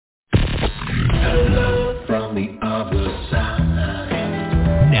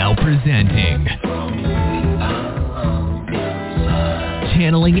Presenting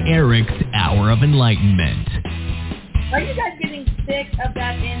Channeling Eric's Hour of Enlightenment. Are you guys getting sick of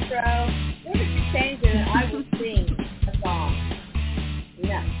that intro? What if you change it and I will sing a song?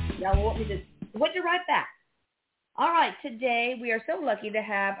 No. Y'all want me to... We'll be right back. All right. Today, we are so lucky to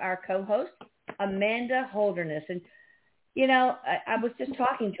have our co-host, Amanda Holderness. And, you know, I was just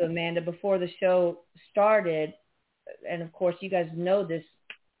talking to Amanda before the show started. And, of course, you guys know this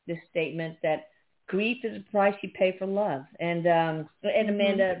statement that grief is the price you pay for love. And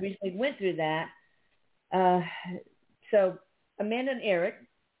Amanda recently went through that. So Amanda and Eric,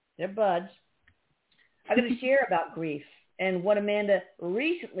 they're buds, are going to share about grief and what Amanda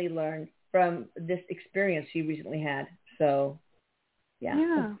recently learned from this experience she recently had. So,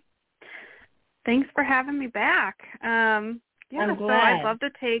 yeah. Thanks for having me back. I'm glad. So I'd love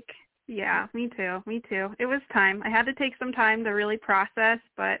to take... Yeah, me too. It was time. I had to take some time to really process,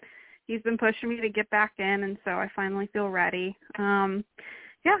 but he's been pushing me to get back in, and so I finally feel ready. I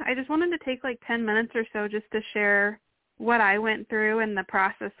just wanted to take like 10 minutes or so just to share what I went through and the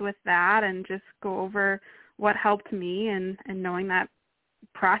process with that, and just go over what helped me and knowing that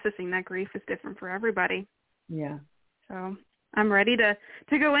processing that grief is different for everybody. Yeah. So I'm ready to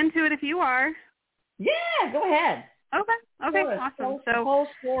go into it if you are. Yeah, go ahead. Okay, awesome. So the whole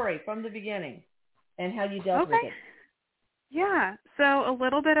story from the beginning and how you dealt with it. Yeah, so a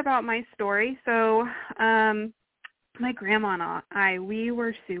little bit about my story. So my grandma and I, we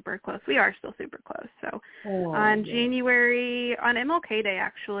were super close. We are still super close. So on MLK Day,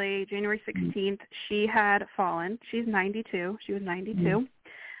 actually, January 16th, she had fallen. She's 92. She was 92.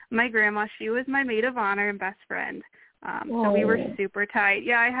 Mm-hmm. My grandma, she was my maid of honor and best friend. So we were super tight.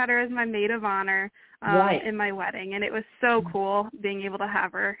 Yeah, I had her as my maid of honor in my wedding, and it was so cool being able to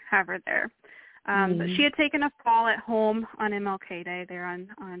have her there. But she had taken a fall at home on MLK Day there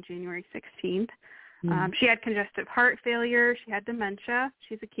on January 16th. She had congestive heart failure. She had dementia.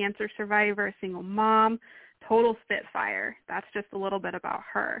 She's a cancer survivor, a single mom, total spitfire. That's just a little bit about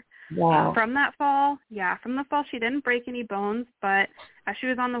her. Wow. From the fall, she didn't break any bones, but as she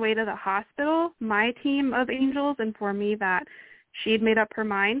was on the way to the hospital, my team of angels informed me that she had made up her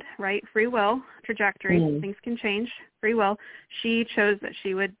mind, right? Free will, trajectory, things can change, free will. She chose that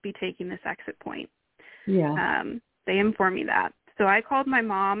she would be taking this exit point. Yeah. They informed me that. So I called my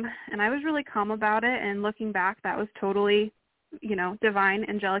mom, and I was really calm about it, and looking back, that was totally, divine,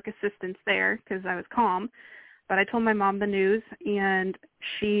 angelic assistance there because I was calm. But I told my mom the news, and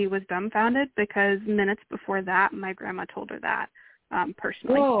she was dumbfounded because minutes before that, my grandma told her that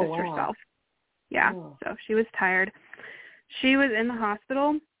personally, just herself. Yeah, so she was tired. She was in the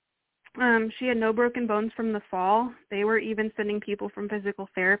hospital. She had no broken bones from the fall. They were even sending people from physical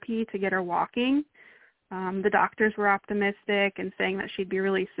therapy to get her walking. The doctors were optimistic and saying that she'd be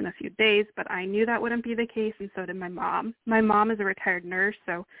released in a few days, but I knew that wouldn't be the case, and so did my mom. My mom is a retired nurse,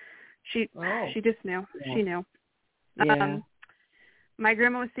 so she just knew. Yeah. She knew. Yeah. My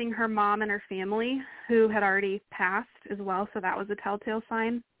grandma was seeing her mom and her family, who had already passed as well, so that was a telltale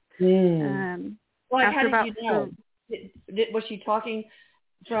sign. Well, how did you know? Was she talking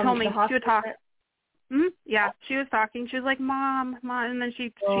from the hospital? She would talk. Yeah, she was talking. She was like, Mom, and then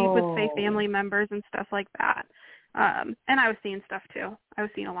she would say family members and stuff like that. And I was seeing stuff too. I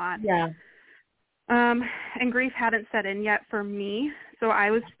was seeing a lot. Yeah. And grief hadn't set in yet for me, so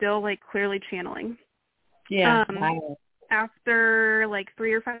I was still like clearly channeling. Yeah. After like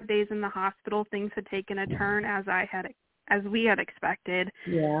 3 or 5 days in the hospital, things had taken a turn as we had expected.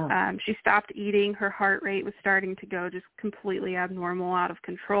 Yeah. She stopped eating. Her heart rate was starting to go just completely abnormal, out of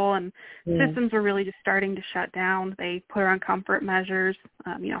control, and systems were really just starting to shut down. They put her on comfort measures,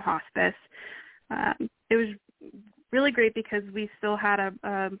 hospice. It was really great because we still had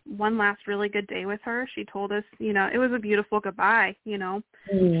a one last really good day with her. She told us, it was a beautiful goodbye, She told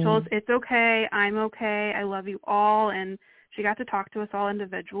us, it's okay, I'm okay, I love you all, and she got to talk to us all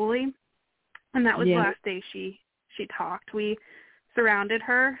individually. And that was the last day she talked. We surrounded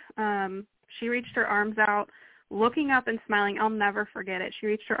her. She reached her arms out, looking up and smiling. I'll never forget it. She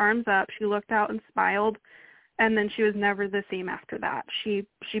reached her arms up. She looked out and smiled, and then she was never the same after that. It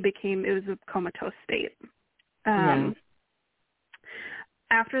was a comatose state. After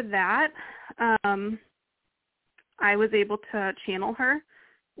that, I was able to channel her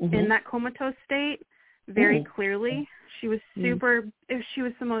in that comatose state very clearly. She was she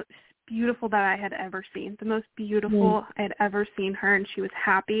was the most beautiful that I had ever seen, the most beautiful I had ever seen her, and she was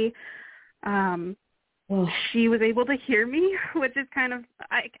happy. She was able to hear me, which is kind of,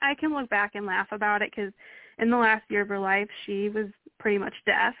 I can look back and laugh about it because in the last year of her life, she was pretty much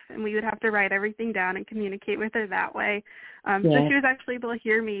deaf, and we would have to write everything down and communicate with her that way. So she was actually able to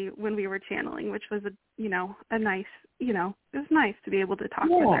hear me when we were channeling, which was a nice, it was nice to be able to talk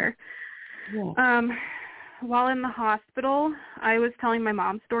with her. Yeah. While in the hospital, I was telling my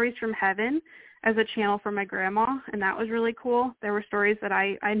mom stories from heaven as a channel for my grandma, and that was really cool. There were stories that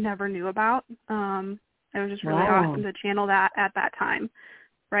I never knew about. It was just really awesome to channel that at that time.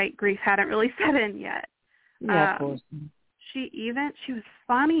 Right, grief hadn't really set in yet. Yeah, of course. She was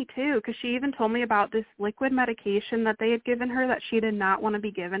funny too, because she even told me about this liquid medication that they had given her that she did not want to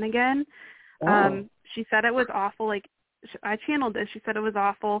be given again. She said it was awful. Like, I channeled this. She said it was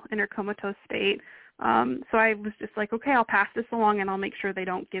awful in her comatose state. So I was just like, okay, I'll pass this along and I'll make sure they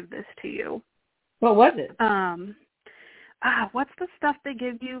don't give this to you. What was it? What's the stuff they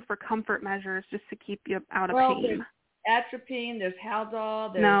give you for comfort measures just to keep you out of pain? There's atropine, there's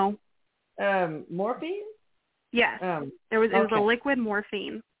Haldol, there's morphine? Yes. It was a liquid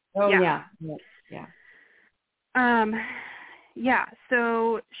morphine. Oh, yeah.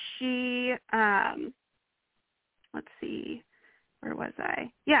 So she, let's see, where was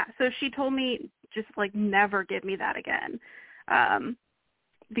I? Yeah, so she told me just, like, never give me that again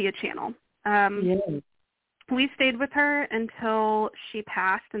via channel. We stayed with her until she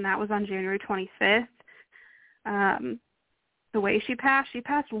passed, and that was on January 25th. The way she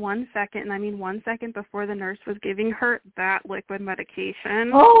passed 1 second, and I mean 1 second before the nurse was giving her that liquid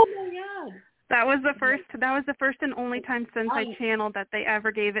medication. Oh, my God. That was the first and only time since I channeled that they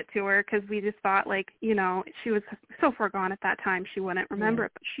ever gave it to her, because we just thought, like, she was so far gone at that time she wouldn't remember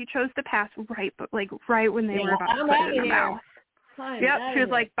it. But she chose to pass right when they were about to put it in her mouth. She was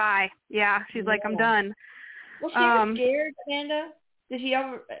like, bye. Yeah, she's like, I'm done. Was she ever scared, Amanda? Did she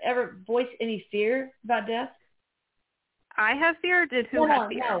ever voice any fear about death? I have fear. Did who have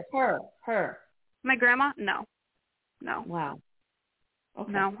fear? No, her. My grandma? No. Wow.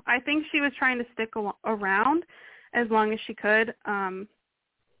 Okay. No, I think she was trying to stick around as long as she could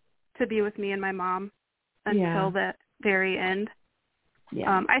to be with me and my mom until the very end.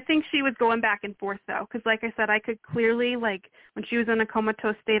 Yeah. I think she was going back and forth, though, because, like I said, I could clearly, like, when she was in a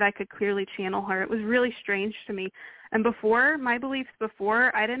comatose state, I could clearly channel her. It was really strange to me. And my beliefs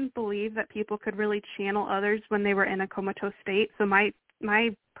before, I didn't believe that people could really channel others when they were in a comatose state. So my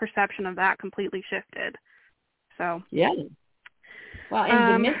perception of that completely shifted. So. Yeah. Well,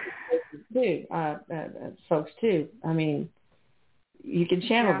 and dementia folks too. I mean, you can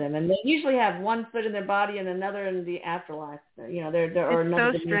channel them, and they usually have one foot in their body and another in the afterlife. It's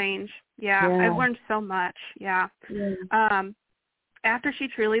so strange. Yeah, I've learned so much. Yeah. After she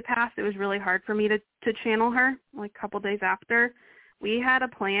truly passed, it was really hard for me to channel her. Like a couple days after, we had a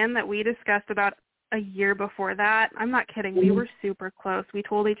plan that we discussed about a year before that. I'm not kidding. We were super close. We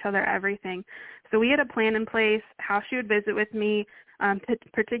told each other everything. So we had a plan in place, how she would visit with me,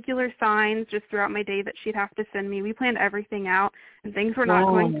 particular signs just throughout my day that she'd have to send me. We planned everything out, and things were not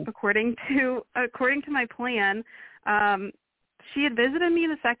going according to my plan. She had visited me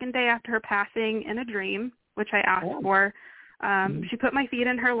the second day after her passing in a dream, which I asked for. She put my feet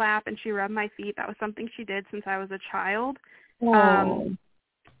in her lap, and she rubbed my feet. That was something she did since I was a child.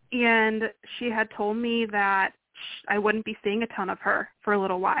 And she had told me that I wouldn't be seeing a ton of her for a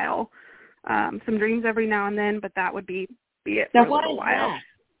little while. Some dreams every now and then, but that would be it for a little while. That?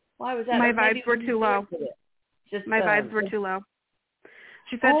 Why was that? My vibes were too low. My vibes were too low.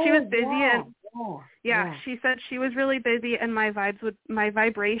 She said she was busy and she said she was really busy, and my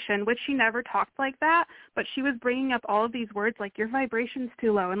vibration, which she never talked like that, but she was bringing up all of these words like your vibration's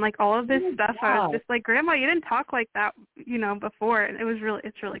too low and like all of this stuff. I was just like, Grandma, you didn't talk like that, before. And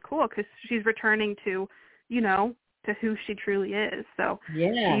it's really cool because she's returning to, to who she truly is. So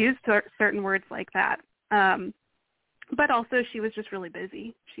she used certain words like that. But also she was just really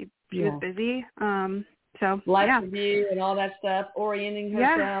busy. She was busy. So life review and all that stuff, orienting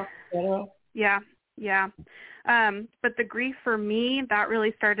herself. Yeah. But the grief for me, that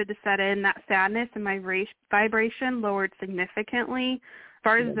really started to set in. That sadness and my vibration lowered significantly. As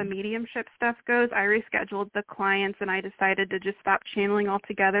far as the mediumship stuff goes, I rescheduled the clients, and I decided to just stop channeling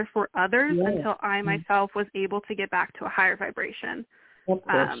altogether for others until I myself was able to get back to a higher vibration.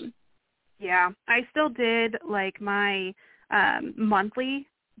 I still did like my monthly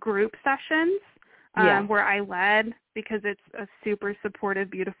group sessions where I led, because it's a super supportive,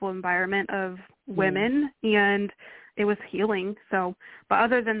 beautiful environment of women, and it was healing. So, but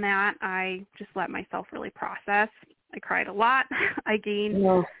other than that, I just let myself really process. I cried a lot. I gained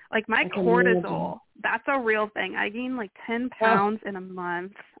like my cortisol. That's a real thing. I gained like 10 pounds in a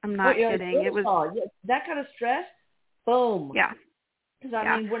month. I'm not kidding. It was that kind of stress. Boom. Yeah. Because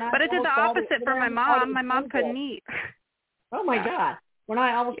I mean, when I but it did the opposite for my mom. My mom couldn't eat. Oh my God! When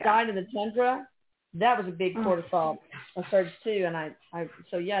I almost died in the tundra, that was a big cortisol surge too. And I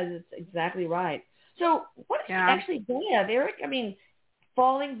so yeah, that's exactly right. So what did she actually have, Eric? I mean,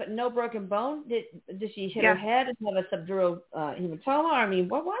 falling but no broken bone. Did she hit her head and have a subdural hematoma? I mean,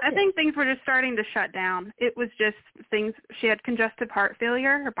 what was it? I think things were just starting to shut down. It was just things. She had congestive heart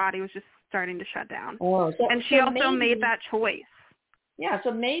failure. Her body was just starting to shut down. Oh, and she also made that choice. Yeah,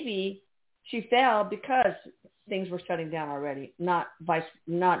 so maybe she fell because things were shutting down already, not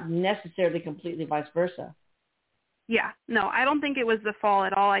necessarily completely vice versa. Yeah, no, I don't think it was the fall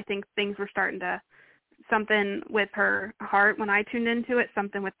at all. I think things were starting to, something with her heart when I tuned into it,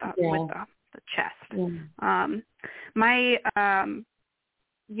 something with the chest.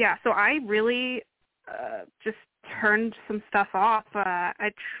 Yeah. So I really just turned some stuff off.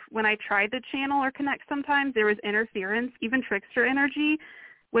 When I tried to channel or connect sometimes, there was interference, even trickster energy,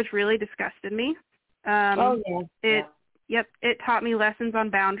 which really disgusted me. It taught me lessons on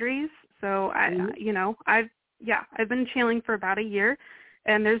boundaries. So I've been channeling for about a year,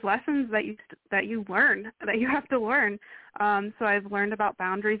 and there's lessons that you learn, that you have to learn. So I've learned about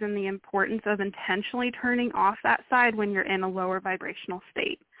boundaries and the importance of intentionally turning off that side when you're in a lower vibrational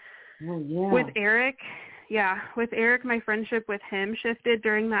state. With Erik, my friendship with him shifted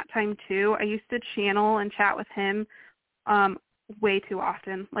during that time too. I used to channel and chat with him way too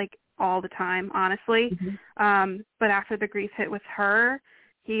often, like all the time, honestly. But after the grief hit with her,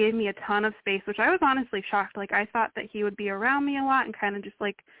 he gave me a ton of space, which I was honestly shocked. Like, I thought that he would be around me a lot and kind of just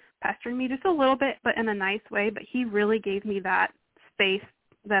like pestering me just a little bit, but in a nice way. But he really gave me that space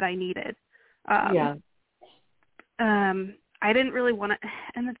that I needed. I didn't really want to,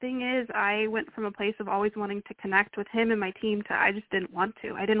 and the thing is, I went from a place of always wanting to connect with him and my team to I just didn't want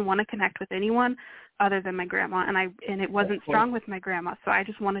to. I didn't want to connect with anyone other than my grandma, and it wasn't strong with my grandma, so I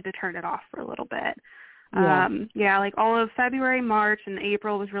just wanted to turn it off for a little bit. Like all of February, March, and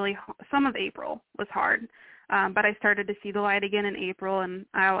April was really, some of April was hard, but I started to see the light again in April, and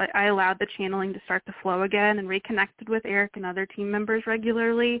I allowed the channeling to start to flow again and reconnected with Erik and other team members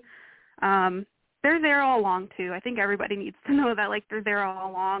regularly. They're there all along, too. I think everybody needs to know that, like, they're there all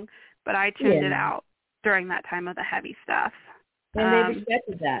along, but I tuned it out during that time of the heavy stuff. And they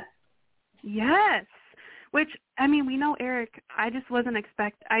respected that. Yes. Which, I mean, we know Erik. I just wasn't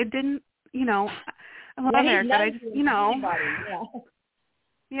I didn't, I love Erik, but I just,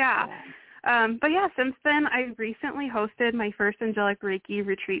 but yeah, since then, I recently hosted my first Angelic Reiki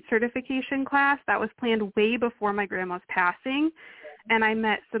retreat certification class. That was planned way before my grandma's passing. And I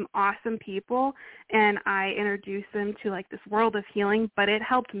met some awesome people, and I introduced them to, like, this world of healing, but it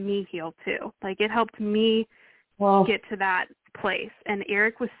helped me heal, too. Like, it helped me get to that place. And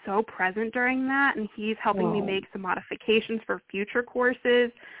Erik was so present during that, and he's helping me make some modifications for future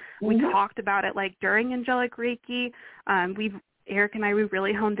courses. We talked about it, like, during Angelic Reiki. Erik and I, we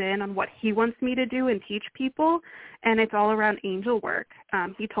really honed in on what he wants me to do and teach people, and it's all around angel work.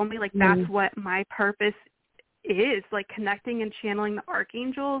 He told me, like, that's what my purpose is, like connecting and channeling the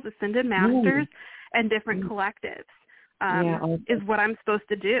archangels, ascended masters, and different collectives is what I'm supposed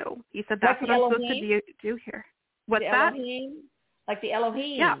to do. He said that's what I'm supposed to do here. What's that? Like the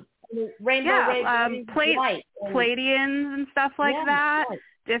Elohim. Yeah. Rainbow Pleiadians and stuff like that. Right.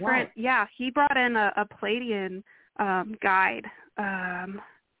 Different. Right. Yeah, he brought in a Pleiadian guide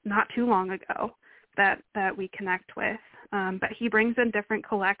not too long ago that we connect with. But he brings in different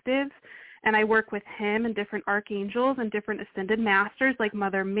collectives. And I work with him and different archangels and different ascended masters like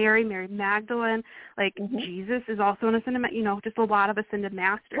Mother Mary, Mary Magdalene, like Jesus is also an ascended, just a lot of ascended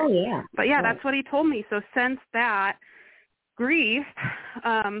masters. Oh, yeah. But, yeah, that's what he told me. So since that grief,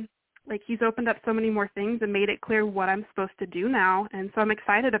 like he's opened up so many more things and made it clear what I'm supposed to do now. And so I'm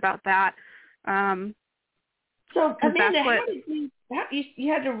excited about that. So, Amanda,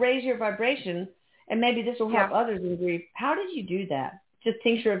 you had to raise your vibration, and maybe this will help others in grief. How did you do that? Just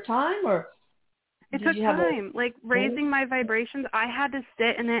tincture of time, or it took time. Like raising my vibrations, I had to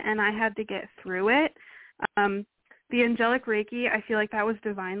sit in it and I had to get through it. The Angelic Reiki, I feel like that was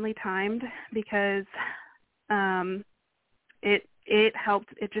divinely timed because it helped.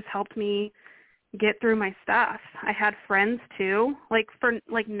 It just helped me get through my stuff. I had friends too. Like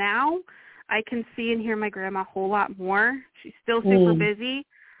now, I can see and hear my grandma a whole lot more. She's still super busy.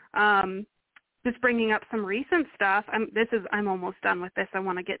 Just bringing up some recent stuff. I'm almost done with this. I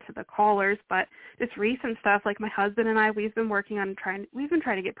want to get to the callers, but just recent stuff. Like my husband and I, we've been trying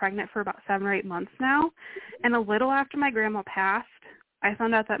to get pregnant for about 7 or 8 months now. And a little after my grandma passed, I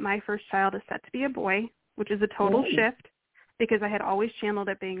found out that my first child is set to be a boy, which is a total shift because I had always channeled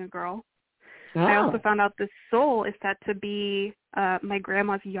it being a girl. I also found out this soul is said to be my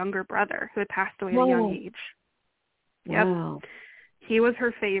grandma's younger brother who had passed away at a young age. Yep. Wow. He was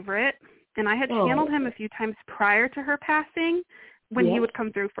her favorite, and I had channeled him a few times prior to her passing when he would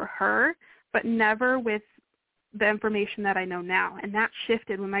come through for her, but never with the information that I know now. And that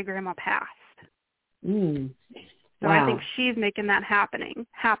shifted when my grandma passed. So I think she's making that happen.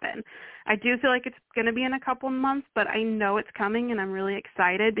 I do feel like it's going to be in a couple of months, but I know it's coming, and I'm really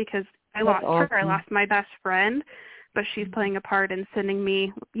excited because I lost her. I lost my best friend, but she's playing a part in sending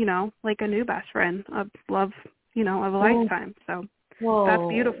me, like a new best friend of love, of a lifetime. So that's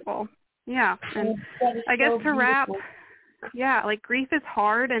beautiful. Yeah. And I guess to wrap, like grief is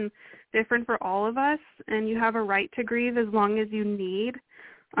hard and different for all of us, and you have a right to grieve as long as you need.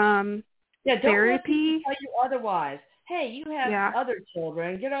 Don't therapy. let people tell you otherwise. Hey, you have other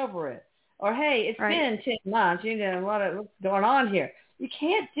children. Get over it. Or, hey, it's been 10 months. A lot of what's going on here. You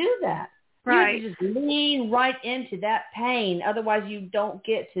can't do that. Right. You have to just lean right into that pain. Otherwise, you don't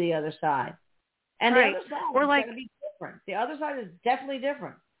get to the other side. And the other side is going to be different. The other side is definitely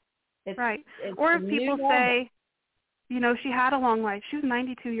different. It's or if people say, she had a long life. She was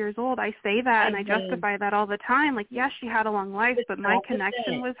 92 years old. I say that and I justify that all the time. Like, yes, she had a long life, but my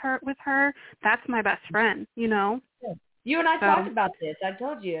connection with her, that's my best friend, You and I talked about this. I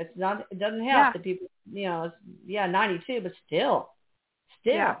told you it doesn't help that people, 92, but still.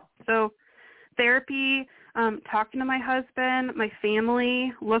 Yeah. So therapy, talking to my husband, my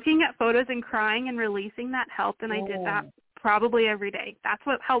family, looking at photos and crying and releasing that helped. And I did that probably every day. That's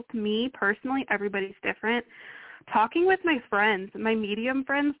what helped me personally. Everybody's different. Talking with my friends, my medium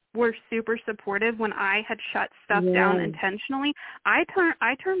friends were super supportive when I had shut stuff down intentionally. I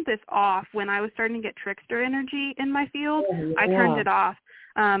turned this off when I was starting to get trickster energy in my field. I turned it off.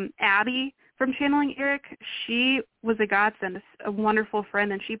 Abby from Channeling Erik, she was a godsend, a wonderful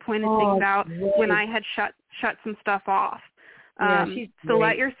friend, and she pointed things out when I had shut some stuff off. So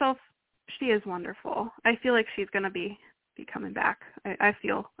let yourself. She is wonderful. I feel like she's going to be coming back. I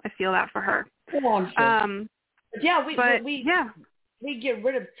feel that for her. We get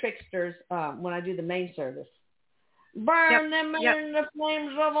rid of tricksters when I do the main service. Burn them in the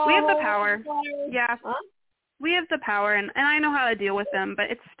flames of all. We have the power. Yeah. Huh? We have the power, and I know how to deal with them,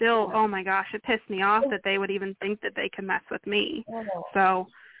 but it's still, oh my gosh, it pissed me off that they would even think that they can mess with me. So,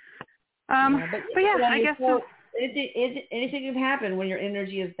 I guess anything can happen when your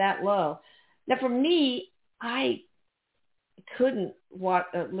energy is that low. Now, for me, I couldn't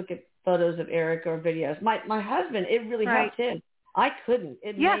look at photos of Erik or videos. My husband, it really helped him. I couldn't.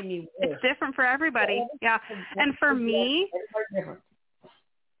 It made me worse. It's different for everybody. Yeah. And for me,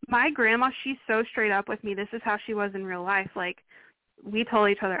 my grandma, she's so straight up with me. This is how she was in real life. Like, we told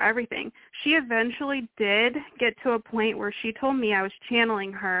each other everything. She eventually did get to a point where she told me I was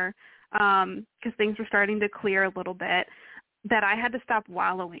channeling her because things were starting to clear a little bit, that I had to stop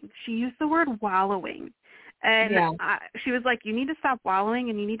wallowing. She used the word wallowing. And she was like, you need to stop wallowing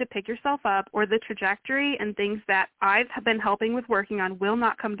and you need to pick yourself up, or the trajectory and things that I've been helping with working on will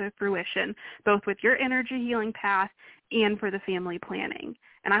not come to fruition, both with your energy healing path and for the family planning.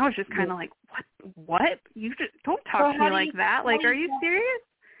 And I was just kind of like, what? You just don't talk to me like that. Like, are you serious?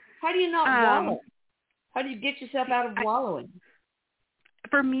 How do you not wallow? How do you get yourself out of wallowing?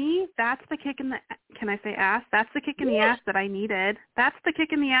 For me, that's the kick in the, can I say ass? That's the kick in the ass that I needed. That's the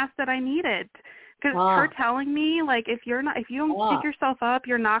kick in the ass that I needed. Because her telling me, like, if you don't pick yourself up,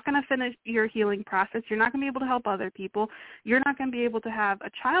 you're not going to finish your healing process. You're not going to be able to help other people. You're not going to be able to have a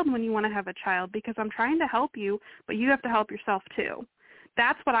child when you want to have a child, because I'm trying to help you, but you have to help yourself too.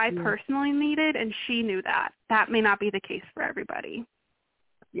 That's what I personally needed, and she knew that. That may not be the case for everybody.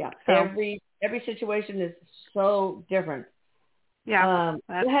 Yeah, so, every situation is so different. Yeah.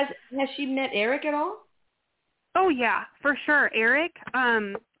 Has she met Erik at all? Oh, yeah, for sure. Erik,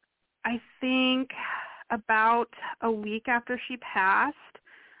 I think about a week after she passed,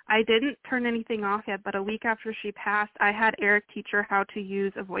 I didn't turn anything off yet, but a week after she passed, I had Erik teach her how to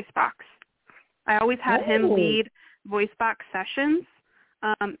use a voice box. I always had him lead voice box sessions.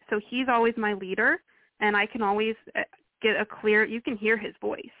 So he's always my leader, and I can always get you can hear his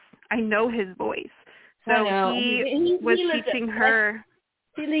voice. I know his voice. So he was teaching her.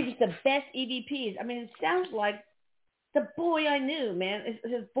 He leaves the best EVPs. I mean, it sounds like the boy I knew, man.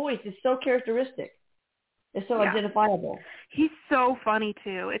 His voice is so characteristic. It's so identifiable. He's so funny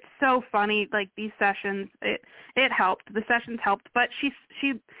too. It's so funny. Like, these sessions, it helped. The sessions helped, but she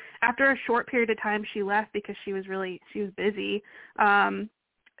after a short period of time she left because she was busy. But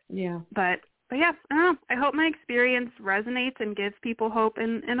yeah, I don't know. I hope my experience resonates and gives people hope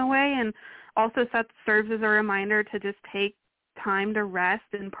in a way, and also serves as a reminder to just take time to rest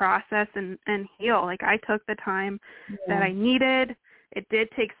and process and heal. Like, I took the time that I needed. It did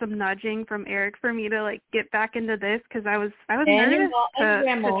take some nudging from Erik for me to, like, get back into this because I was nervous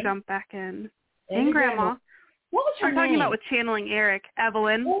to jump back in. And Grandma. What was her name? I'm talking about with channeling Erik.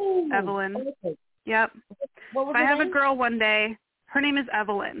 Evelyn. Oh, Evelyn. Okay. Yep. What was if I have name? a girl one day, her name is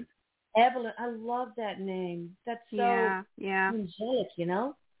Evelyn. Evelyn. I love that name. That's so angelic, you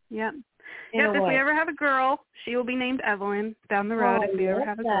know? Yep. If we ever have a girl, she will be named Evelyn down the road if we ever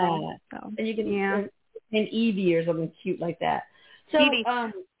have a girl. So, and you can name Evie or something cute like that. So, Evie.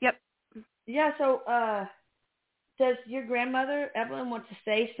 Yep. Yeah, so does your grandmother, Evelyn, want to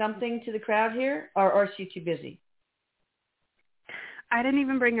say something to the crowd here, or is she too busy? I didn't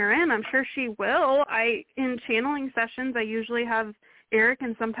even bring her in. I'm sure she will. In channeling sessions, I usually have Erik,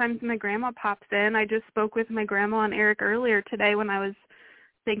 and sometimes my grandma pops in. I just spoke with my grandma and Erik earlier today when I was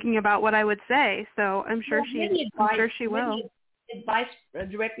thinking about what I would say. So I'm sure she will. Advice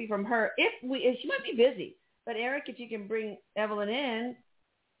directly from her. If she might be busy, but Erik, if you can bring Evelyn in,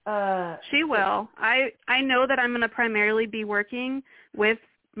 she will. I know that I'm going to primarily be working with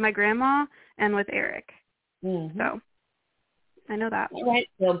my grandma and with Erik. Mm-hmm. So I know that. All right.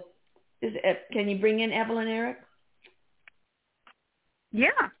 So can you bring in Evelyn, Erik? Yeah.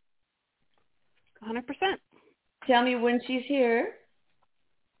 100%. Tell me when she's here.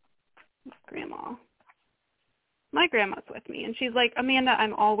 Grandma. My grandma's with me, and she's like, Amanda,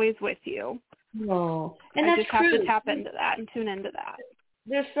 I'm always with you. No. And I that's just have to tap into that and tune into that.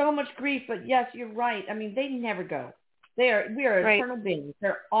 There's so much grief, but yes, you're right. I mean, they never go. We are eternal beings.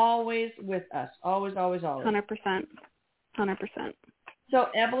 They're always with us. Always, always, always. 100%. 100%. So,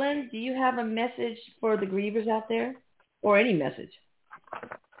 Evelyn, do you have a message for the grievers out there? Or any message?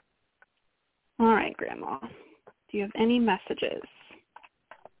 All right, Grandma. Do you have any messages?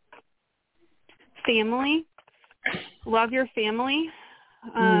 Family. Love your family.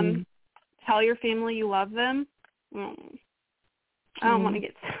 Tell your family you love them. I don't want to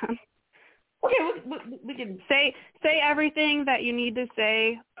get sad. Okay, we can say everything that you need to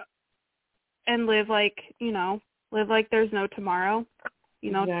say, and live like there's no tomorrow.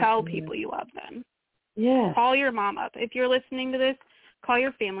 Exactly. Tell people you love them. Yeah. Call your mom up. If you're listening to this, call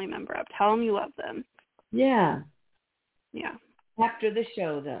your family member up. Tell them you love them. Yeah. Yeah. After the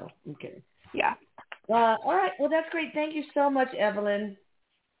show, though. Okay. Yeah. All right. Well, that's great. Thank you so much, Evelyn.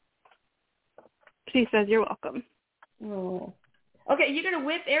 She says you're welcome. Oh. Okay, you're going to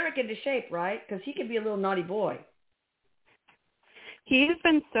whip Erik into shape, right? Because he can be a little naughty boy. He's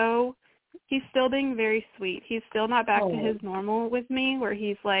still being very sweet. He's still not back to his normal with me, where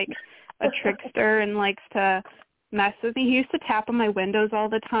he's like a trickster and likes to mess with me. He used to tap on my windows all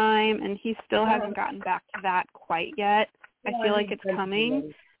the time, and he still hasn't gotten back to that quite yet. I feel like it's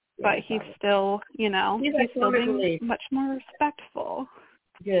coming, but he's still, he's still being much more respectful.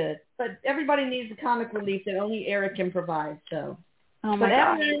 Good. But everybody needs the comic relief that only Erik can provide, so. Oh, my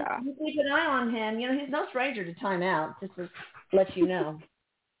gosh, you keep an eye on him. He's no stranger to time out, just to let you know.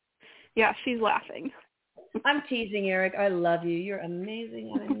 Yeah, she's laughing. I'm teasing, Erik. I love you. You're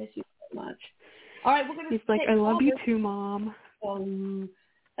amazing, and I miss you so much. All right, we're going to. He's like, I love you too, Mom.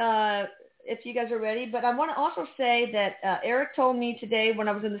 If you guys are ready, but I want to also say that Erik told me today when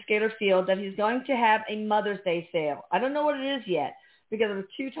I was in the scalar field that he's going to have a Mother's Day sale. I don't know what it is yet because I was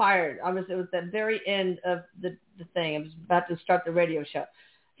too tired. It was the very end of the thing. I was about to start the radio show.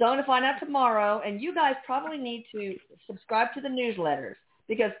 So I'm going to find out tomorrow, and you guys probably need to subscribe to the newsletters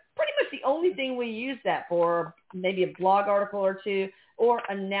because pretty much the only thing we use that for, maybe a blog article or two, or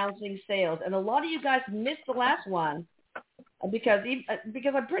announcing sales. And a lot of you guys missed the last one because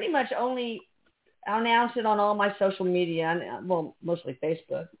I pretty much only announce it on all my social media, well, mostly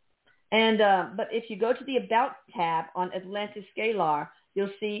Facebook. And but if you go to the About tab on Atlantis Scalar, you'll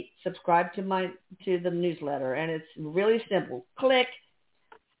see subscribe to the newsletter, and it's really simple. Click.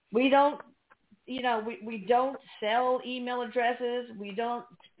 We don't, we don't sell email addresses. We don't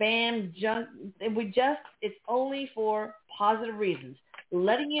spam junk. It's only for positive reasons,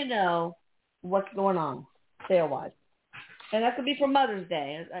 letting you know what's going on sale-wise. And that's going to be for Mother's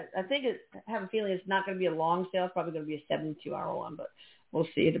Day. I have a feeling it's not going to be a long sale. It's probably going to be a 72-hour one, but we'll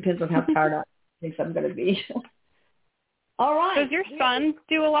see. It depends on how tired I think I'm going to be. All right. Does your son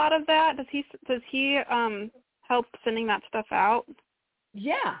do a lot of that? Does he help sending that stuff out?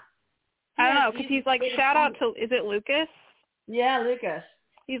 Yeah. I don't know, because he's like, shout out to, is it Lucas? Yeah, Lucas.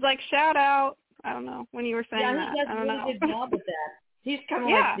 He's like, shout out. I don't know, when you were saying that. Yeah, he does a really good job with that. He's kind of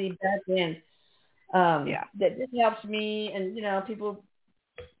like the back end. That just helps me, and, people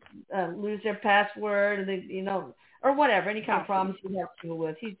lose their password, and they, or whatever, any kind of problems he helps people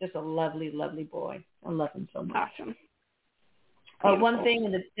with. He's just a lovely, lovely boy. I love him so much. Awesome. one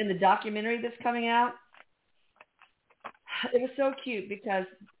thing in the documentary that's coming out, it was so cute because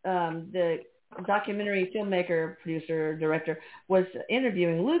the documentary filmmaker, producer, director was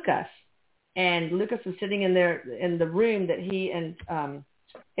interviewing Lucas, and Lucas was sitting in the room that he and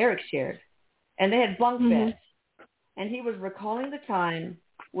Erik shared, and they had bunk beds, and he was recalling the time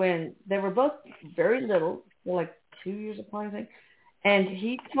when they were both very little, they're like 2 years apart, I think, and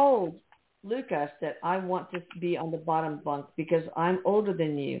he told Lucas that I want to be on the bottom bunk because I'm older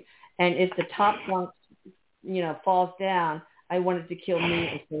than you, and if the top bunk, falls down, I want it to kill me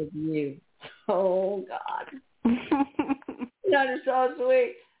instead of you. Oh God, that is so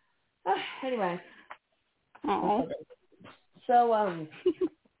sweet. Anyway, so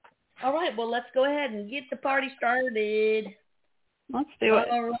all right, well, let's go ahead and get the party started. Let's do it.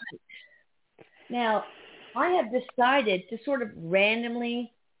 All right. Now, I have decided to sort of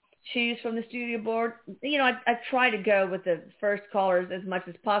randomly choose from the studio board. I try to go with the first callers as much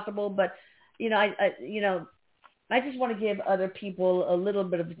as possible, but I just want to give other people a little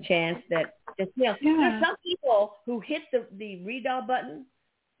bit of a chance that there's some people who hit the redial button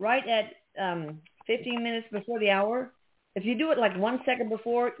right at 15 minutes before the hour. If you do it like 1 second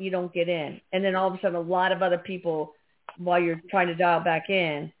before, you don't get in. And then all of a sudden a lot of other people, while you're trying to dial back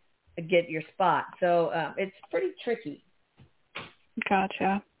in, get your spot. So it's pretty tricky.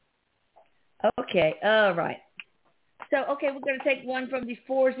 Gotcha. Okay. All right. So, we're going to take one from the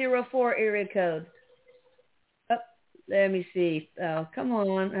 404 area code. Oh, let me see. Oh, come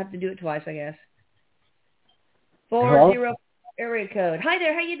on. I have to do it twice, I guess. 404 area code. Hi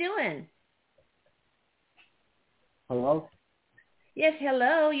there. How you doing? Hello? Yes,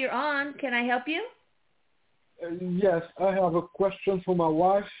 hello. You're on. Can I help you? Yes, I have a question for my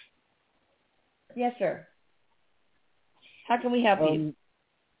wife. Yes, sir. How can we help you?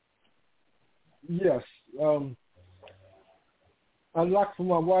 Yes. I'd like for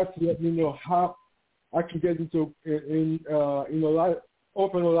my wife to let me know how I can get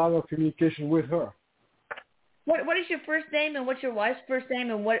open a line of communication with her. What is your first name and what's your wife's first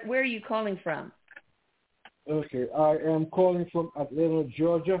name and where are you calling from? Okay, I am calling from Atlanta,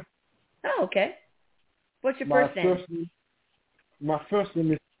 Georgia. Oh, okay. What's your first name? My first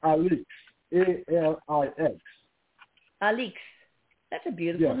name is Alix, A-L-I-X. Alix. That's a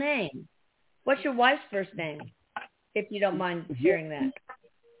beautiful name. What's your wife's first name, if you don't mind sharing that?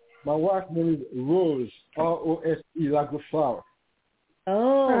 My wife's name is Rose, R-O-S-E, like the flower.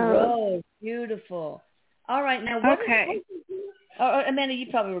 Oh, Rose. Beautiful. All right. Now, Amanda, you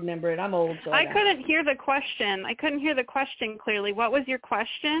probably remember it. I'm old. So I couldn't hear the question. I couldn't hear the question clearly. What was your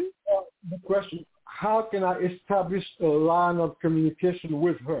question? The question, how can I establish a line of communication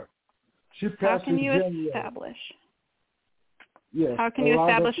with her? How can you establish? Yes. How can you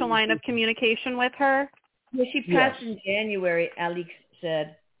establish a line of communication with her? Yeah, she passed in January, Alix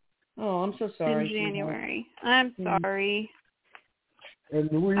said. Oh, I'm so sorry. In January. I'm sorry.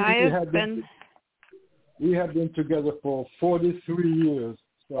 And we have been together for 43 years.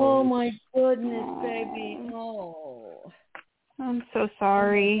 So oh, my goodness, baby. Oh. I'm so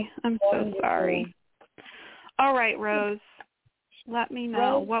sorry. I'm so sorry. All right, Rose. Let me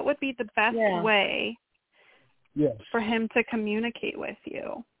know. What would be the best way for him to communicate with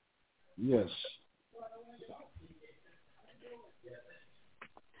you? Yes.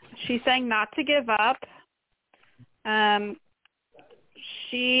 She's saying not to give up.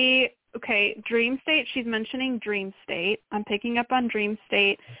 Dream state. She's mentioning dream state. I'm picking up on dream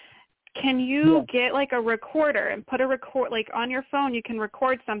state. Can you get like a recorder and put on your phone? You can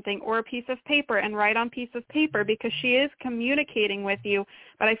record something or a piece of paper and write on piece of paper because she is communicating with you,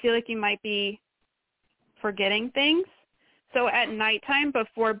 but I feel like you might be forgetting things. So at nighttime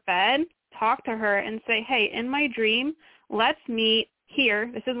before bed, talk to her and say, hey, in my dream, let's meet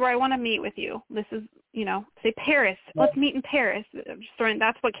here. This is where I want to meet with you. This is, say Paris. Let's meet in Paris.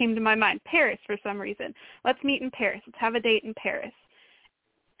 That's what came to my mind. Paris for some reason. Let's meet in Paris. Let's have a date in Paris.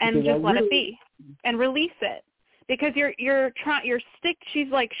 And just let it be and release it. Because you're stick. She's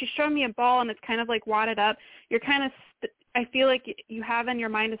showing me a ball and it's kind of like wadded up. You're kind of, I feel like you have in your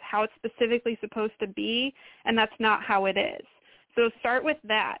mind is how it's specifically supposed to be, and that's not how it is. So start with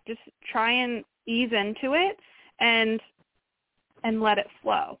that. Just try and ease into it and let it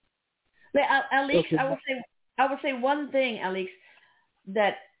flow. Alix, I would say one thing, Alix,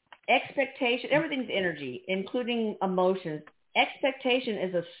 that expectation, everything's energy, including emotions. Expectation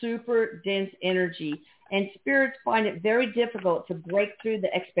is a super dense energy, and spirits find it very difficult to break through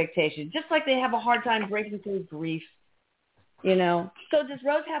the expectation, just like they have a hard time breaking through grief, So does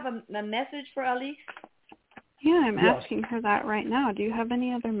Rose have a message for Alix? Yeah, I'm asking her that right now. Do you have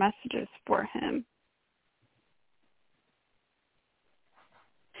any other messages for him?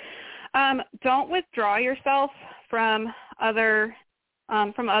 Don't withdraw yourself from other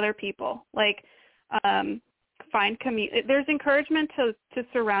people. Like, find there's encouragement to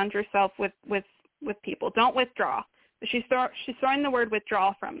surround yourself with people. Don't withdraw. She's throwing the word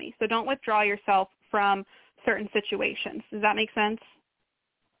withdrawal from me. So don't withdraw yourself from certain situations. Does that make sense?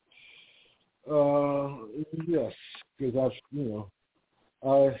 Yes, because I've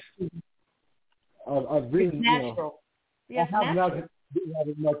been, it's natural. I have not been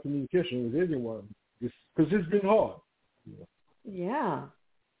having much communication with anyone because it's been hard. Yeah.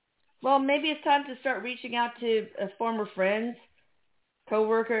 Well, maybe it's time to start reaching out to former friends,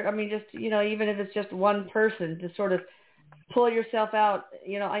 coworker. I mean, just, even if it's just one person to sort of pull yourself out.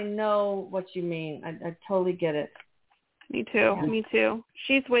 I know what you mean. I totally get it. Me too. Yeah. Me too.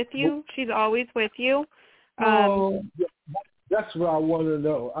 She's with you. She's always with you. That's what I want to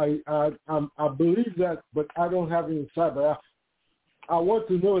know. I believe that, but I don't have any insight. But I want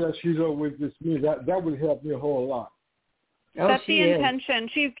to know that she's always with me. That would help me a whole lot. Set the intention.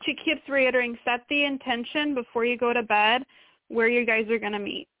 She keeps reiterating, set the intention before you go to bed where you guys are going to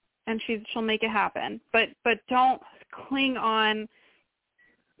meet, and she'll make it happen. But don't cling on.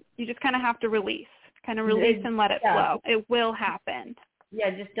 You just kind of have to release. Kind of release and let it flow. It will happen.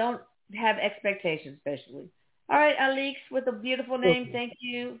 Yeah, just don't have expectations, especially. All right, Alix, with a beautiful name. Okay. Thank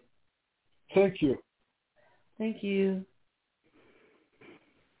you. Thank you. Thank you.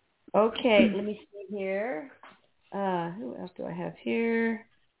 Okay, let me see here. Who else do I have here?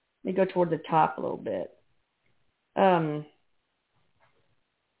 Let me go toward the top a little bit. Let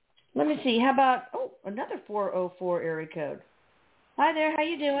me see. How about, another 404 area code. Hi there. How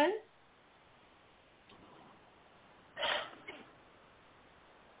you doing?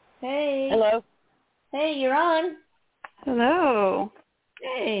 Hey. Hello. Hey, you're on. Hello.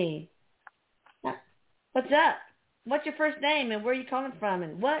 Hey. What's up? What's your first name and where are you calling from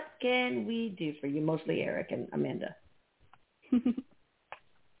and what can we do for you? Mostly Erik and Amanda.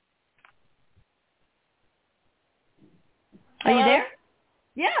 Are you there?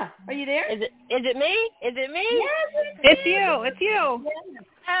 Yeah. Are you there? Is it me? Is it me? Yes, it's you. It's you. Yes.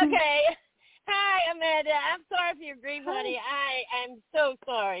 Okay. Hi, Amanda. I'm sorry for your grief, honey. I am so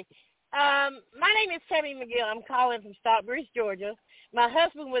sorry. My name is Tammy McGill. I'm calling from Stockbridge, Georgia. My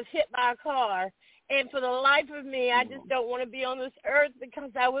husband was hit by a car, and for the life of me, I just don't want to be on this earth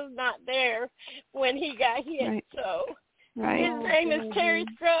because I was not there when he got hit. Right. So right. His name is Terry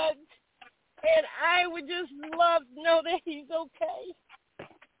Scruggs, and I would just love to know that he's okay.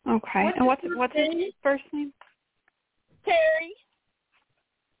 Okay. And what's his first name? Terry.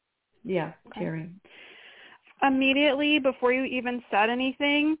 Yeah, Terry. Immediately before you even said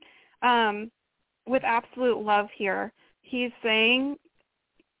anything, with absolute love here, he's saying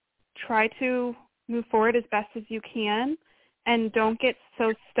try to move forward as best as you can and don't get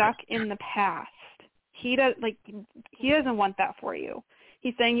so stuck in the past. He doesn't want that for you.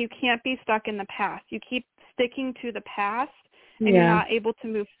 He's saying you can't be stuck in the past. You keep sticking to the past and you're not able to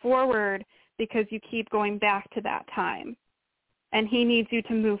move forward because you keep going back to that time. And he needs you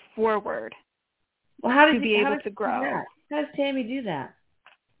to move forward. Well, how does to be able to grow. How does Tammy do that?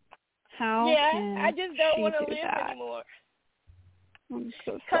 I just don't want to live anymore. I'm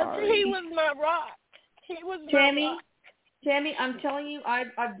so sorry. Because he was my rock. He was Tammy, my rock. Tammy, I'm telling you,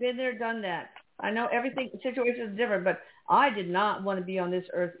 I've been there, done that. I know the situation is different, but I did not want to be on this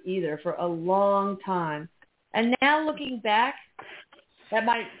earth either for a long time. And now looking back at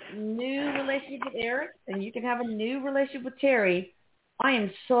my new relationship with Erik, and you can have a new relationship with Terry, I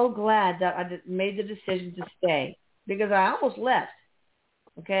am so glad that I made the decision to stay because I almost left.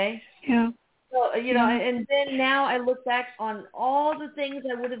 Okay? Yeah. So, and then now I look back on all the things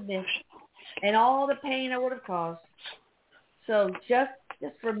I would have missed and all the pain I would have caused. So just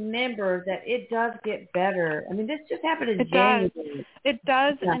remember that it does get better. I mean, this just happened in January. It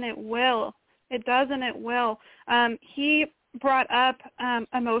does, and it will. It does, and it will. He brought up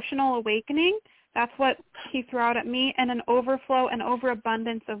emotional awakening. That's what he threw out at me, and an overflow and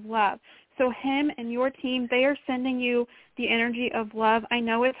overabundance of love. So him and your team, they are sending you the energy of love. I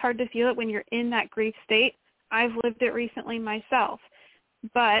know it's hard to feel it when you're in that grief state. I've lived it recently myself.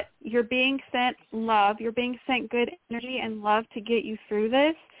 But you're being sent love. You're being sent good energy and love to get you through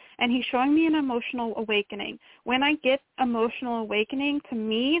this. And he's showing me an emotional awakening. When I get emotional awakening, to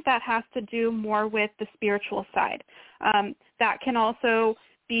me, that has to do more with the spiritual side. That can also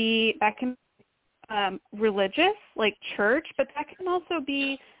be religious, like church, but that can also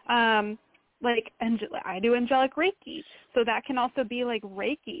be I do angelic Reiki. So that can also be like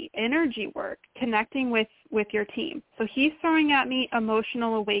Reiki, energy work, connecting with your team. So he's throwing at me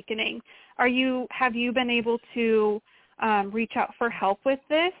emotional awakening. Have you been able to reach out for help with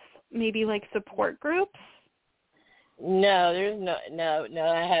this? maybe like support groups? No, there's no,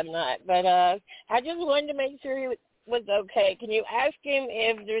 I have not. But I just wanted to make sure he was okay. Can you ask him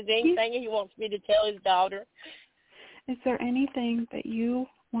if there's anything he wants me to tell his daughter? Is there anything that you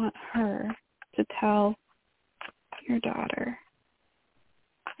want her to tell your daughter?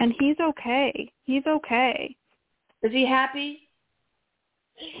 And he's okay. He's okay. Is he happy?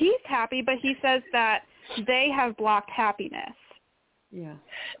 He's happy, but he says that they have blocked happiness. Yeah.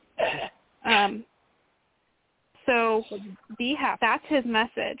 So be happy. That's his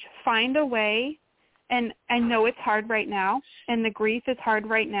message. Find a way, and I know it's hard right now, and the grief is hard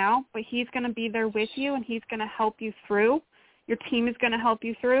right now, but he's going to be there with you, and he's going to help you through. Your team is going to help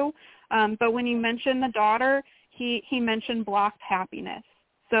you through. But when you mentioned the daughter, he mentioned blocked happiness.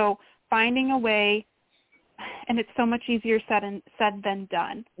 So finding a way, and it's so much easier said than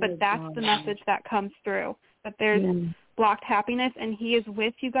done, but that's the message that comes through, that there's blocked happiness, and he is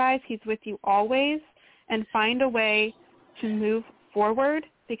with you guys. He's with you always, and find a way to move forward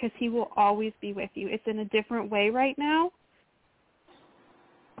because he will always be with you. It's in a different way right now,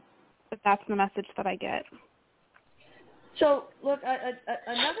 but that's the message that I get. So, look,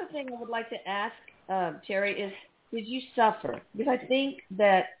 another thing I would like to ask, Terry, is did you suffer? Because I think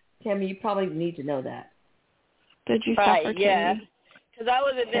that, Tammy, you probably need to know that. Did you suffer, yeah. Tammy? Because I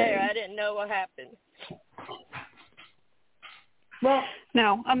wasn't there. I didn't know what happened. Well,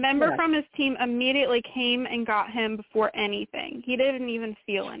 no, a member from his team immediately came and got him before anything. He didn't even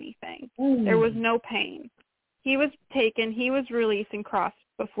feel anything. There was no pain. He was taken, he was released and crossed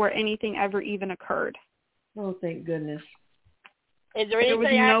before anything ever even occurred. Oh, thank goodness. Is there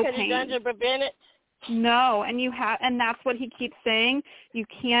anything I could have done to prevent it? No, and that's what he keeps saying. You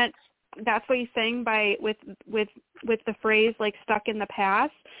can't. That's what he's saying by with the phrase like stuck in the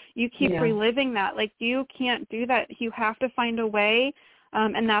past. You keep reliving that. Like you can't do that. You have to find a way,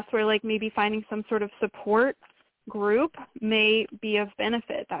 and that's where like maybe finding some sort of support group may be of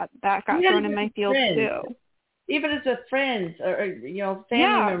benefit. That got thrown in my field too. Even as a friend or family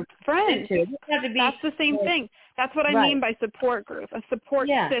member. Friends. That's the same thing. That's what I mean by support group, a support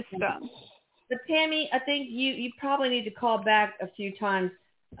system. But Tammy, I think you probably need to call back a few times,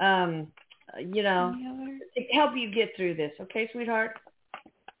 to help you get through this. Okay, sweetheart?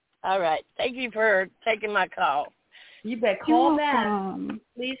 All right. Thank you for taking my call. You bet. Call back.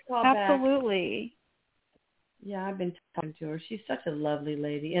 Please call back. Absolutely. Yeah, I've been talking to her. She's such a lovely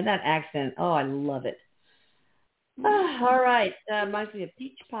lady. And that accent, oh, I love it. All right. Reminds me of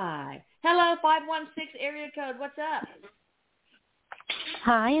peach pie. Hello, 516 area code. What's up?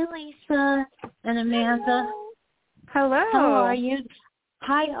 Hi, Lisa and Amanda. Hello. How are you?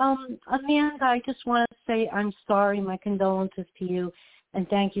 Hi, Amanda. I just want to say I'm sorry. My condolences to you, and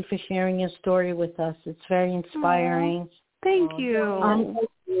thank you for sharing your story with us. It's very inspiring. Thank you.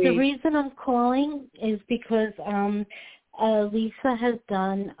 The reason I'm calling is because Lisa has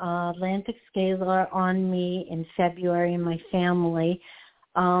done Atlantic Scalar on me in February and my family.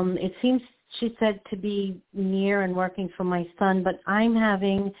 It seems, she said, to be near and working for my son, but I'm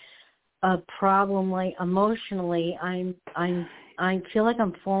having a problem, like emotionally. I feel like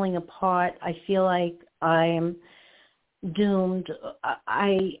I'm falling apart. I feel like I'm doomed.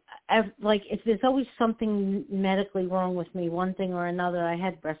 If there's always something medically wrong with me, one thing or another. I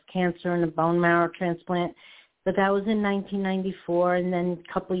had breast cancer and a bone marrow transplant, but that was in 1994, and then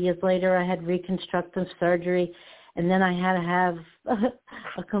a couple of years later I had reconstructive surgery, and then I had to have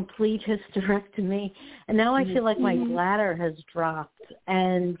a complete hysterectomy, and now I feel like my bladder has dropped,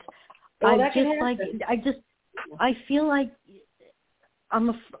 and I feel like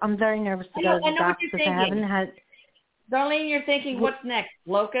I'm very nervous to go to the doctor because I haven't had. Darlene, you're thinking, what's next?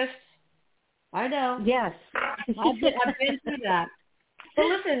 Locusts? I know. Yes. I've been through that. So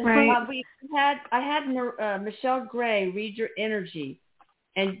listen, I had Michelle Gray read your energy,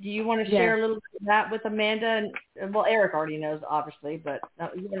 and do you want to share a little bit of that with Amanda? And well, Eric already knows, obviously, but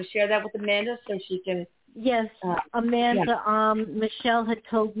you want to share that with Amanda so she can? Yes, Amanda. Michelle had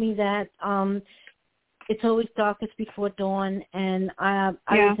told me that it's always darkest before dawn, and I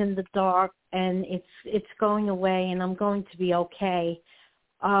was in the dark, and it's going away, and I'm going to be okay.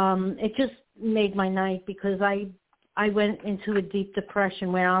 It just made my night because I went into a deep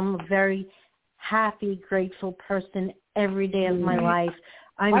depression where I'm a very happy, grateful person every day of my life.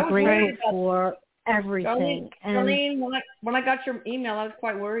 I'm grateful for everything. Darlene, when I got your email, I was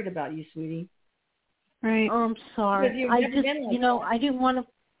quite worried about you, sweetie. Right. Oh, I'm sorry. I just, I didn't want to.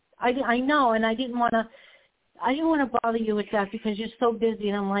 I know, and I didn't want to bother you with that because you're so busy,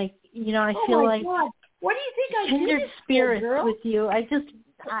 and I'm like, I feel like God. What do you think I kindred spirits with you.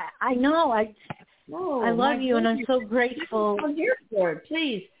 I know. I love you, and I'm so grateful. I'm here for it.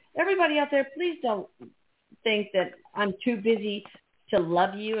 Please, everybody out there, please don't think that I'm too busy to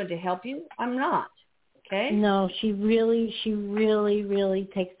love you and to help you. I'm not. Okay? No, she really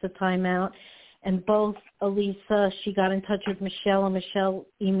takes the time out. And both Elisa, she got in touch with Michelle, and Michelle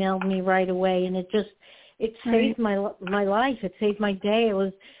emailed me right away, and it saved my life. It saved my day.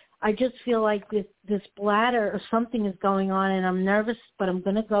 I just feel like this bladder or something is going on, and I'm nervous, but I'm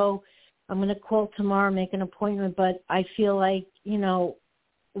going to go. I'm going to call tomorrow, make an appointment, but I feel like,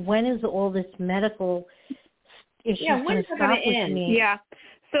 when is all this medical issues going to stop with me? Yeah.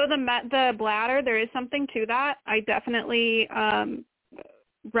 So the bladder, there is something to that. I definitely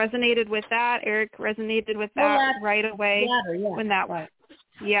resonated with that. Eric resonated with that right away when that was.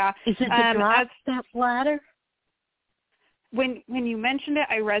 Yeah. Is it the drop, that bladder? When you mentioned it,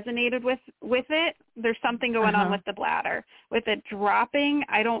 I resonated with it. There's something going on with the bladder. With it dropping,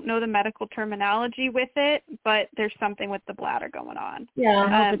 I don't know the medical terminology with it, but there's something with the bladder going on.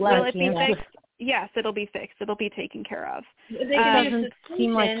 Yeah. Will it be fixed? Yes, it'll be fixed. It'll be taken care of. It doesn't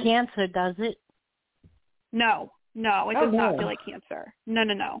seem like cancer, does it? No, it does not feel like cancer.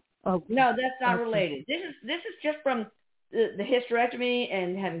 No. Oh, no, that's not related. This is just from the hysterectomy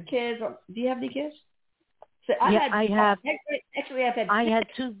and having kids. Do you have any kids? So I have. Actually, I've had. I had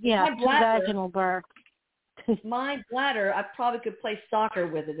two vaginal births. My bladder, I probably could play soccer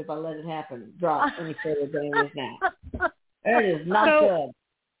with it if I let it happen. Drop any further than it is now. It is not good.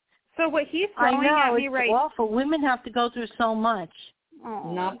 So what he's throwing at me it's awful. Women have to go through so much.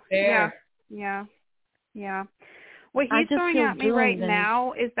 Oh, not fair. Yeah. What he's throwing at me right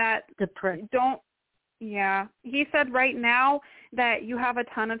now is that he said right now that you have a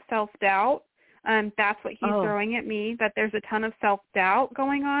ton of self-doubt. That's what he's throwing at me, that there's a ton of self-doubt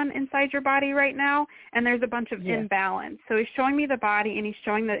going on inside your body right now, and there's a bunch of imbalance. So he's showing me the body, and he's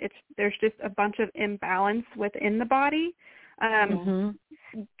showing that there's just a bunch of imbalance within the body.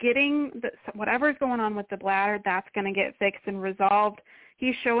 Getting whatever's going on with the bladder, that's going to get fixed and resolved.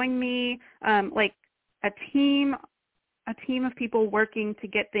 He's showing me like a team of people working to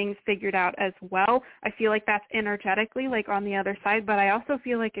get things figured out as well. I feel like that's energetically like on the other side, but I also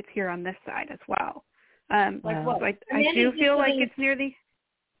feel like it's here on this side as well. Like what? So I do feel like it's near the...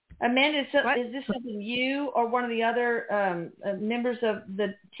 Amanda, is this something you or one of the other members of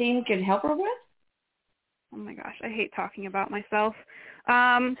the team can help her with? Oh my gosh, I hate talking about myself.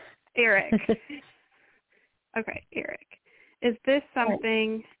 Eric. Okay, Eric. Is this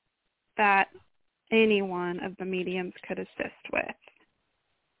something that anyone of the mediums could assist with?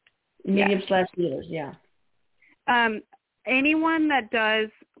 Medium/healers, yeah. Anyone that does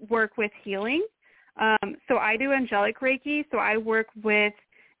work with healing. So I do angelic Reiki, so I work with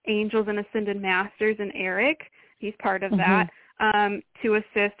angels and ascended masters, and Eric, he's part of that, to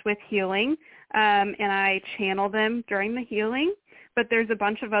assist with healing. And I channel them during the healing. But there's a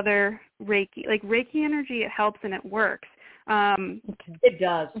bunch of other Reiki, like Reiki energy, it helps and it works. It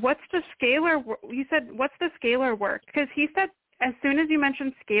does. What's the scalar? You said, what's the scalar work? Because he said, as soon as you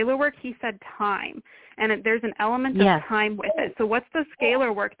mentioned scalar work, he said time. And there's an element of time with it. So what's the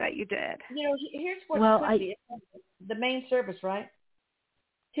scalar work that you did? Here's what could be. The main service, right?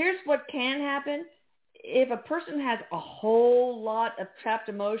 Here's what can happen. If a person has a whole lot of trapped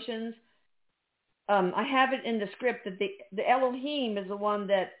emotions, I have it in the script that the Elohim is the one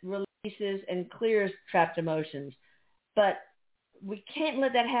that releases and clears trapped emotions. But we can't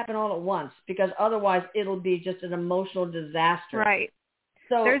let that happen all at once, because otherwise it'll be just an emotional disaster. Right.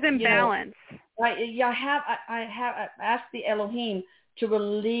 So there's imbalance. I have asked the Elohim to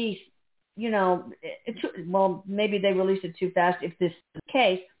release, well, maybe they release it too fast if this is the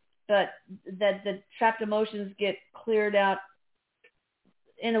case, but that the trapped emotions get cleared out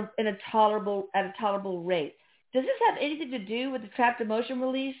at a tolerable rate. Does this have anything to do with the trapped emotion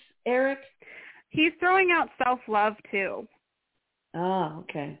release, Eric? He's throwing out self-love too. Oh,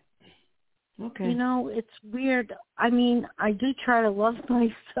 okay. Okay. It's weird. I mean, I do try to love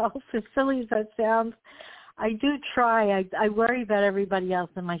myself, as silly as that sounds. I do try. I worry about everybody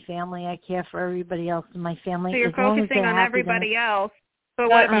else in my family. I care for everybody else in my family. So you're focusing on everybody else, but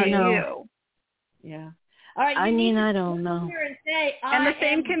what about you? Yeah. All right. I don't know. And the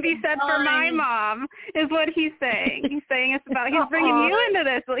same can be said for my mom, is what he's saying. He's saying it's about, he's bringing you into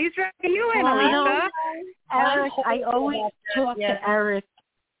this. He's bringing you in, Alicia. Eric, I always talk to Eric.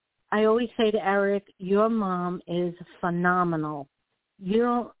 I always say to Eric, your mom is phenomenal.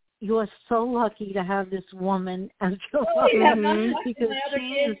 You're so lucky to have this woman as your mom, because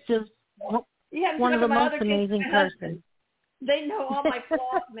she is just one of the most amazing persons. They know all my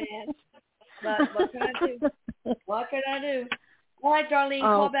flaws, man. But what can I do? What can I do? All right, Darlene,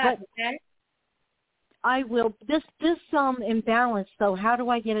 call back, okay? I will. This imbalance though. How do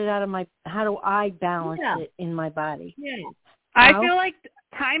I get it out of my? How do I balance it in my body? Yeah. I feel like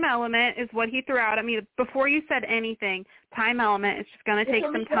time element is what he threw out at me before you said anything. Time element is just going to take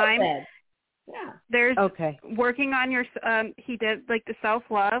some time. Yeah. There's working on your. He did like the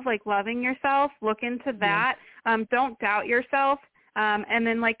self-love, like loving yourself. Look into that. Don't doubt yourself. And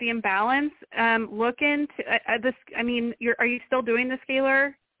then like the imbalance. Look into this. I mean, are you still doing the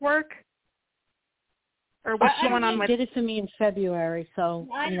scalar work? Or what's going on with? She did it for me in February, so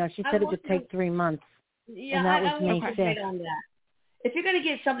she said it would take 3 months. Yeah, and that was May 5th. On that. If you're going to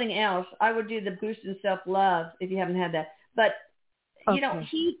get something else, I would do the boost in self-love if you haven't had that. But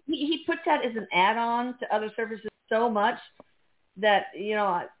he puts that as an add-on to other services so much that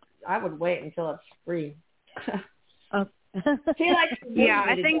I would wait until it's free. I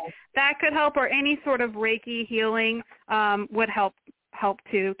think that could help, or any sort of Reiki healing would help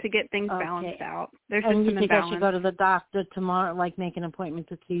to get things balanced out. There's just some imbalance. I should go to the doctor tomorrow, like make an appointment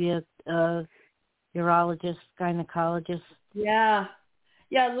to see a urologist, gynecologist? Yeah.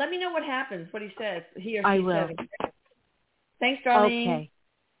 Let me know what happens, what he says. He or she I will. Says. Thanks, darling. Okay.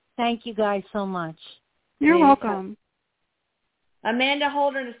 Thank you guys so much. You're welcome.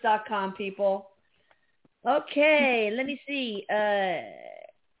 AmandaHolderness.com, people. Okay, let me see.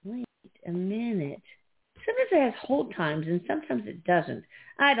 Wait a minute. Sometimes it has hold times and sometimes it doesn't.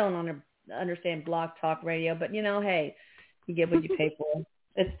 I don't understand Blog Talk Radio, but hey, you get what you pay for.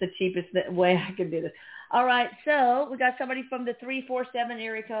 It's the cheapest way I can do this. All right, so we got somebody from the 347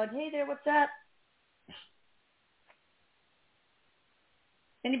 area code. Hey there, what's up?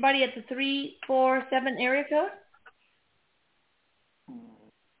 Anybody at the 347 area code?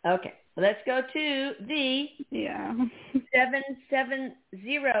 Okay, let's go to the 770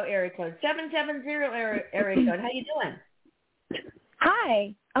 area code. 770 area code. How you doing?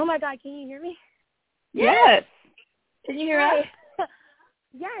 Hi. Oh my God, can you hear me? Yes. Can you hear us?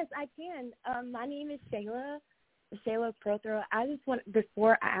 Yes, I can. My name is Shayla Prothero. I just want,